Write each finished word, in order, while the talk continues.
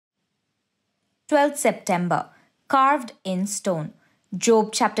12th September, carved in stone.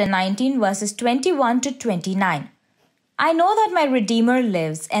 Job chapter 19 verses 21 to 29. I know that my Redeemer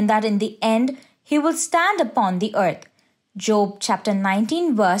lives and that in the end he will stand upon the earth. Job chapter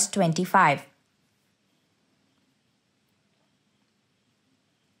 19 verse 25.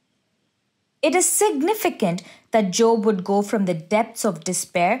 It is significant that Job would go from the depths of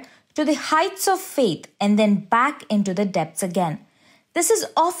despair to the heights of faith and then back into the depths again. This is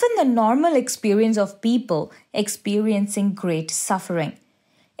often the normal experience of people experiencing great suffering.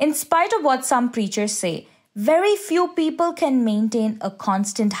 In spite of what some preachers say, very few people can maintain a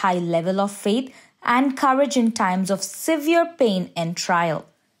constant high level of faith and courage in times of severe pain and trial.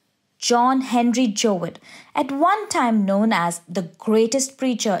 John Henry Jowett, at one time known as the greatest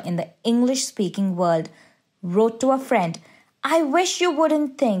preacher in the English-speaking world, wrote to a friend, "I wish you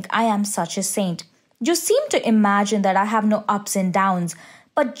wouldn't think I am such a saint. You seem to imagine that I have no ups and downs,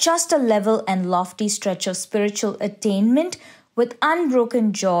 but just a level and lofty stretch of spiritual attainment with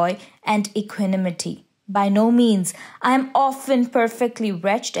unbroken joy and equanimity. By no means. I am often perfectly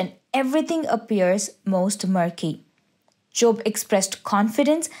wretched and everything appears most murky." Job expressed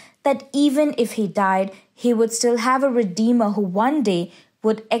confidence that even if he died, he would still have a Redeemer who one day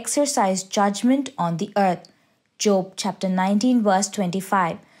would exercise judgment on the earth. Job chapter 19 verse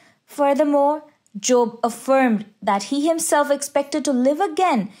 25. Furthermore, Job affirmed that he himself expected to live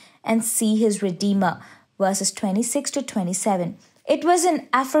again and see his Redeemer. Verses 26 to 27. It was an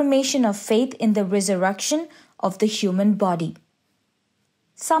affirmation of faith in the resurrection of the human body.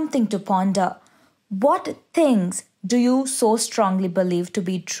 Something to ponder. What things do you so strongly believe to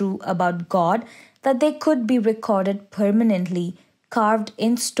be true about God that they could be recorded permanently, carved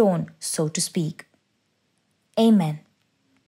in stone, so to speak? Amen.